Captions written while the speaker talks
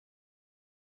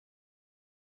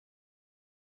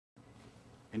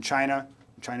In China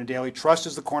Daily, trust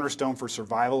is the cornerstone for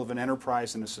survival of an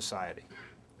enterprise and a society.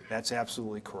 That's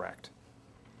absolutely correct.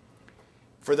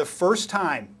 For the first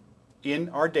time in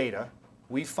our data,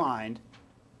 we find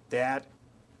that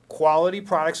quality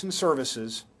products and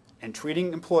services and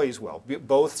treating employees well,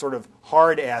 both sort of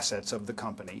hard assets of the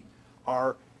company,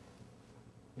 are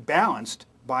balanced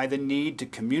by the need to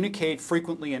communicate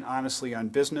frequently and honestly on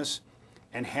business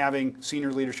and having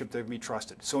senior leadership that can be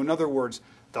trusted. So in other words,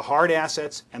 the hard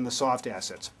assets and the soft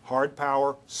assets, hard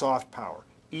power, soft power,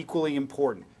 equally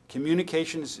important.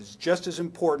 Communications is just as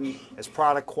important as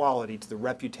product quality to the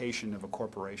reputation of a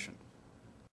corporation.